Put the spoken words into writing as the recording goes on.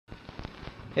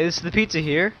Hey, this is the Pizza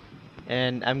here,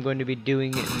 and I'm going to be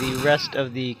doing the rest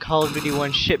of the Call of Duty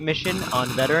 1 ship mission on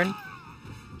Veteran,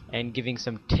 and giving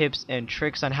some tips and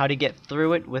tricks on how to get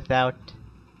through it without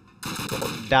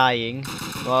dying.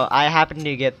 Well, I happened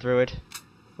to get through it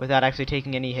without actually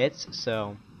taking any hits,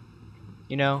 so,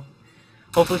 you know,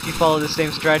 hopefully if you follow the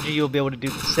same strategy, you'll be able to do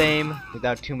the same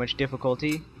without too much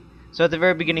difficulty. So at the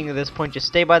very beginning of this point, just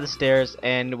stay by the stairs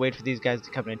and wait for these guys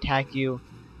to come and attack you.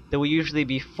 There will usually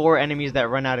be 4 enemies that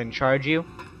run out and charge you.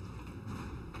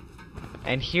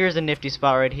 And here's a nifty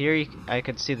spot right here. I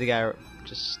could see the guy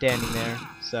just standing there,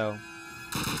 so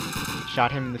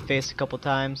shot him in the face a couple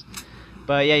times.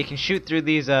 But yeah, you can shoot through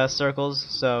these circles.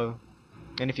 So,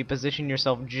 and if you position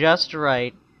yourself just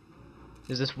right,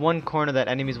 there's this one corner that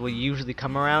enemies will usually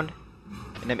come around,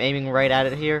 and I'm aiming right at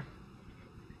it here.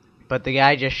 But the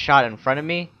guy just shot in front of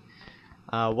me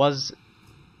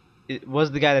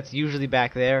was the guy that's usually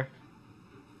back there,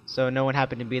 so no one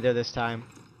happened to be there this time.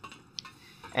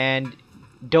 And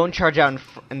don't charge out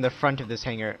in the front of this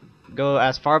hangar. Go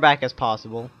as far back as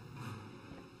possible.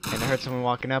 And I heard someone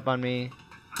walking up on me,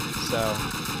 so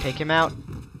take him out.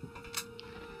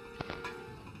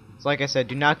 So like I said,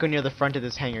 do not go near the front of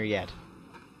this hangar yet,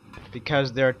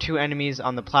 because there are 2 enemies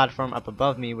on the platform up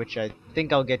above me, which I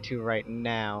think I'll get to right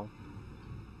now.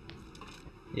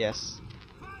 Yes.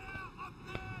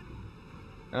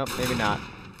 Oh, maybe not.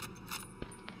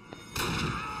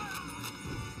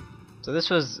 So this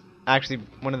was actually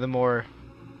one of the more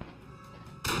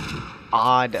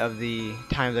odd of the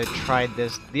times I tried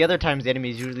this. The other times the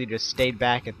enemies usually just stayed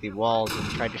back at the walls and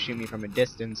tried to shoot me from a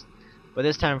distance, but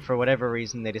this time for whatever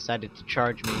reason they decided to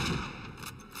charge me.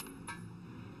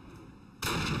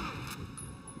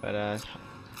 But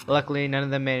luckily none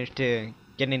of them managed to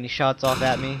get any shots off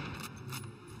at me.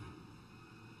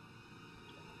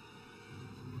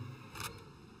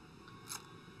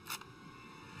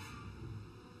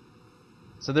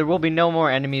 So there will be no more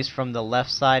enemies from the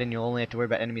left side, and you'll only have to worry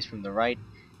about enemies from the right.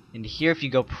 And here, if you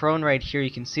go prone right here,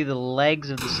 you can see the legs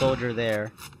of the soldier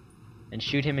there, and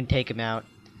shoot him and take him out.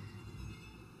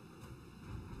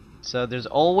 So there's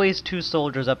always 2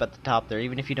 soldiers up at the top there.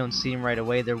 Even if you don't see them right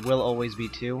away, there will always be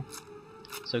 2.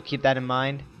 So keep that in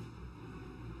mind.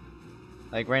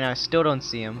 Like right now, I still don't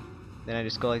see him. Then I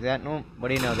just go like that. No, what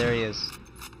do you know? There he is.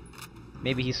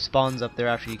 Maybe he spawns up there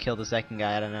after you kill the second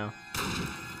guy. I don't know.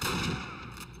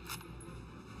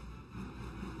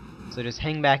 So just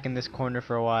hang back in this corner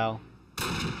for a while.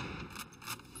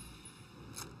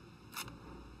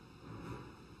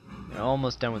 You're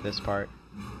almost done with this part.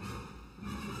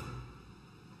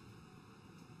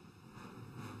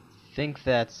 Think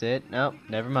that's it. Nope,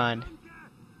 never mind.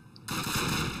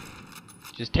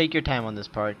 Just take your time on this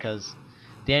part, because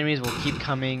the enemies will keep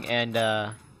coming, and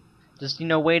just, you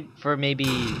know, wait for maybe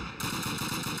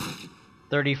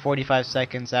 30-45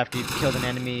 seconds after you've killed an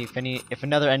enemy. If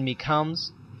another enemy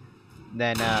comes,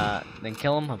 then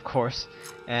kill him, of course.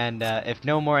 And if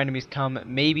no more enemies come,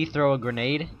 maybe throw a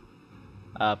grenade,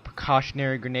 a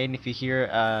precautionary grenade. And if you hear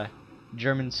a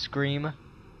German scream,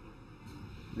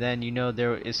 then you know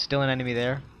there is still an enemy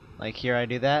there. Like here, I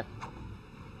do that,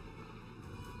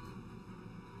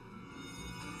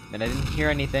 and I didn't hear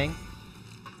anything.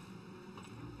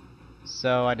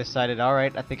 So I decided,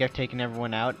 alright, I think I've taken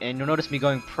everyone out. And you'll notice me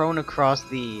going prone across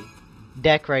the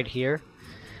deck right here.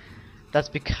 That's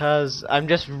because I'm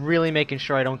just really making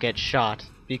sure I don't get shot,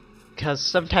 because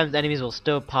sometimes enemies will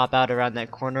still pop out around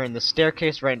that corner. And the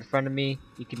staircase right in front of me,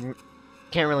 you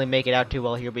can't really make it out too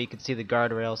well here, but you can see the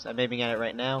guardrails. I'm aiming at it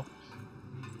right now.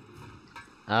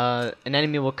 An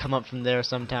enemy will come up from there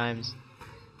sometimes.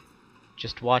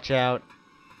 Just watch out.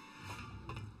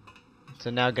 So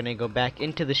now gonna go back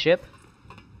into the ship.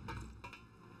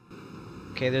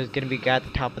 Okay, there's gonna be a guy at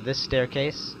the top of this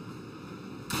staircase.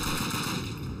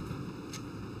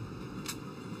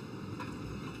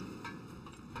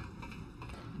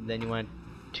 Then you want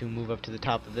to move up to the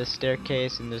top of this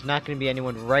staircase, and there's not going to be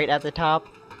anyone right at the top,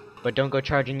 but don't go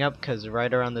charging up, because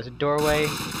right around this doorway,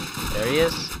 there he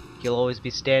is. He'll always be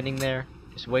standing there,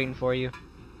 just waiting for you.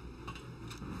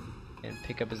 And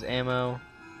pick up his ammo.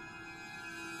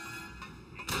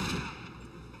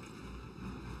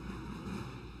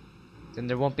 Then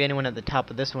there won't be anyone at the top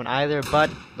of this one either, but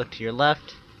look to your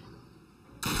left,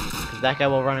 because that guy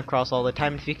will run across all the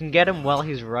time. If you can get him while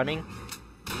he's running,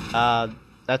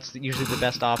 that's usually the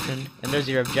best option. And there's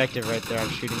your objective right there. I'm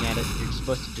shooting at it. You're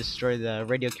supposed to destroy the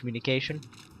radio communication.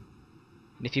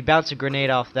 And if you bounce a grenade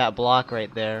off that block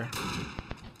right there,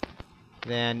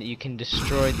 then you can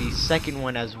destroy the second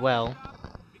one as well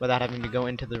without having to go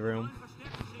into the room.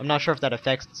 I'm not sure if that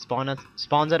affects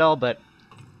spawns at all, but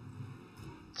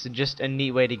It's just a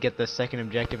neat way to get the second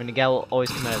objective, and the guy will always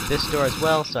come out of this door as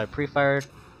well, so I pre-fired,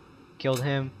 killed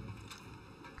him.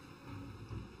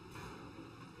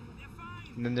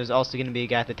 And then there's also going to be a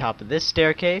guy at the top of this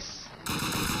staircase.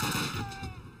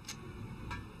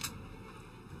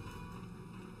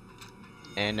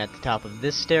 And at the top of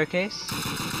this staircase.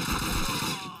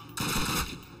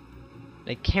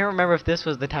 I can't remember if this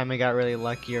was the time I got really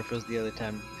lucky or if it was the other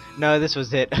time. No, this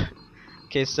was it.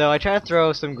 Okay, so I try to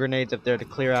throw some grenades up there to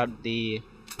clear out the...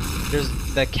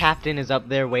 the captain is up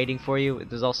there waiting for you.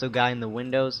 There's also a guy in the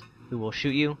windows who will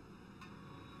shoot you.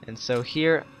 And so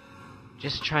here,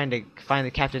 just trying to find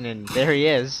the captain, and there he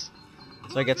is.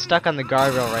 So I get stuck on the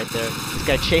guardrail right there. This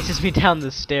guy chases me down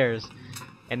the stairs,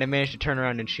 and I managed to turn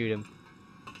around and shoot him.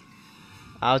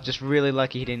 I was just really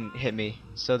lucky he didn't hit me.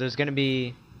 So there's gonna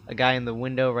be a guy in the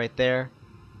window right there.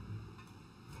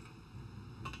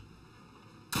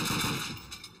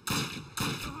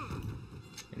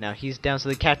 And now he's down, so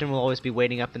the captain will always be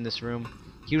waiting up in this room.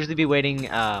 He usually be waiting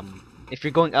if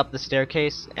you're going up the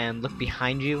staircase and look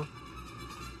behind you.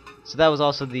 So that was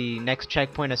also the next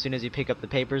checkpoint as soon as you pick up the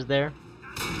papers there.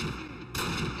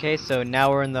 Okay, so now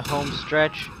we're in the home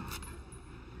stretch.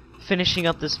 Finishing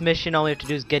up this mission, all we have to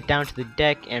do is get down to the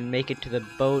deck and make it to the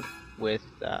boat with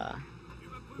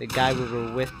the guy we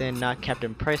were with, and not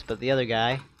Captain Price, but the other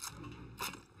guy.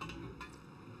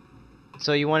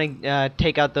 So you want to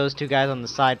take out those two guys on the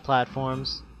side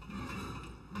platforms.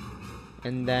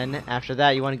 And then after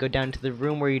that, you want to go down to the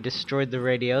room where you destroyed the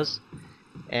radios.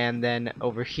 And then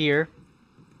over here,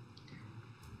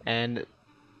 and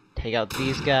take out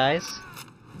these guys.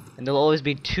 And there'll always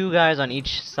be two guys on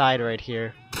each side right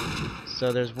here.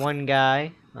 So there's one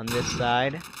guy on this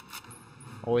side.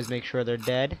 Always make sure they're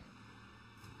dead.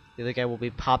 The other guy will be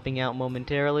popping out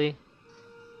momentarily.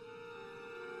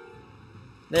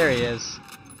 There he is.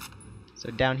 So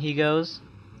down he goes.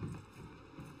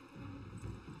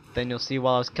 Then you'll see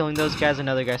while I was killing those guys,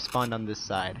 another guy spawned on this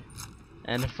side.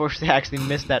 And unfortunately I actually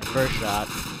missed that first shot.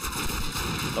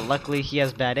 But luckily he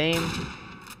has bad aim.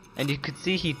 And you could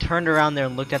see he turned around there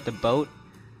and looked at the boat.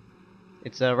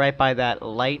 It's right by that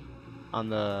light on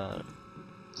the...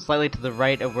 slightly to the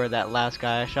right of where that last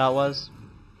guy I shot was.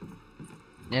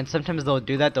 And sometimes they'll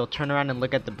do that, they'll turn around and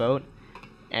look at the boat.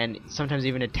 And sometimes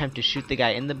even attempt to shoot the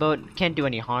guy in the boat. Can't do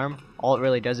any harm. All it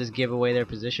really does is give away their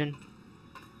position.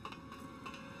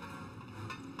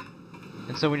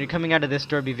 And so when you're coming out of this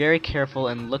door, be very careful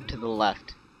and look to the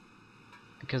left.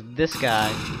 Because this guy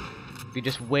will be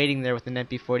just waiting there with an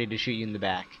MP40 to shoot you in the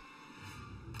back.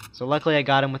 So luckily I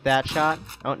got him with that shot.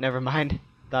 Oh, never mind.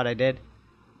 Thought I did.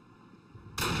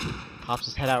 Pops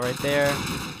his head out right there.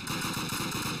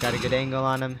 Got a good angle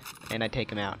on him, and I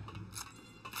take him out.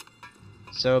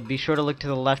 So be sure to look to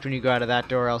the left when you go out of that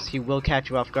door, else he will catch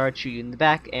you off guard, shoot you in the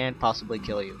back, and possibly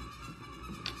kill you.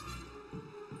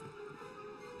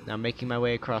 Now making my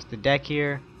way across the deck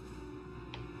here.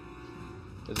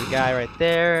 There's a guy right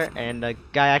there, and a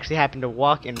guy actually happened to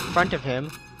walk in front of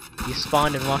him. He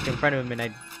spawned and walked in front of him, and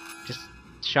I just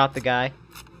shot the guy.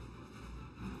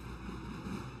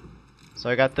 So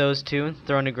I got those two,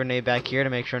 throwing a grenade back here to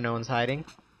make sure no one's hiding.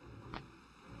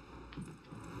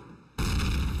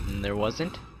 And there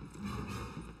wasn't.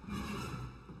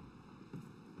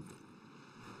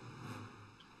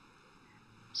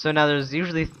 So now there's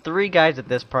usually 3 guys at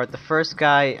this part. The first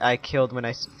guy I killed when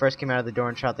I first came out of the door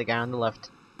and shot the guy on the left.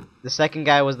 The second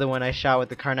guy was the one I shot with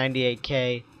the Kar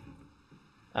 98K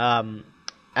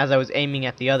as I was aiming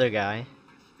at the other guy.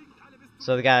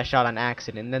 So the guy I shot on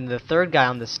accident. And then the third guy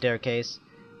on the staircase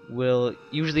will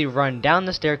usually run down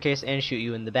the staircase and shoot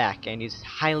you in the back, and he's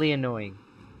highly annoying.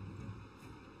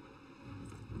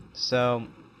 So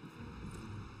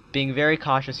being very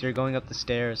cautious here, going up the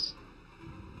stairs.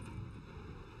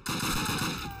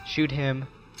 Shoot him.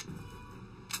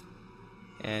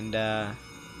 And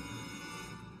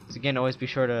again, always be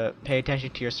sure to pay attention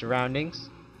to your surroundings.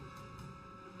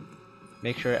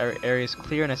 Make sure our area is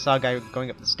clear, and I saw a guy going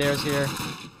up the stairs here.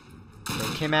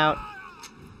 Take him out.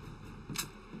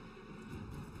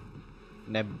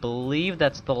 And I believe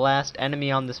that's the last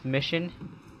enemy on this mission.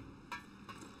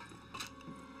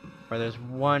 Or there's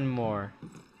one more.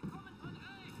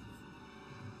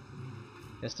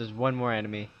 Yes, there's one more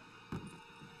enemy.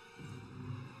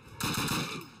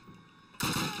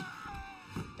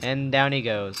 And down he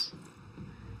goes.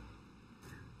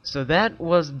 So that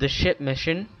was the ship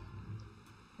mission.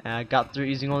 I got through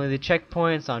using only the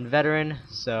checkpoints on veteran,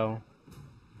 so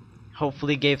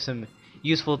hopefully gave some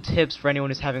useful tips for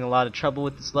anyone who's having a lot of trouble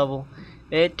with this level.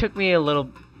 It took me a little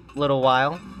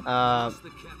while. I'd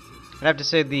have to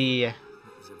say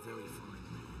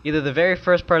either the very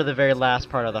first part or the very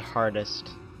last part are the hardest.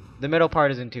 The middle part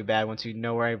isn't too bad once you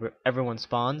know where everyone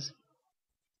spawns.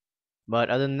 But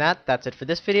other than that, that's it for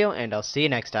this video, and I'll see you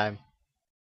next time.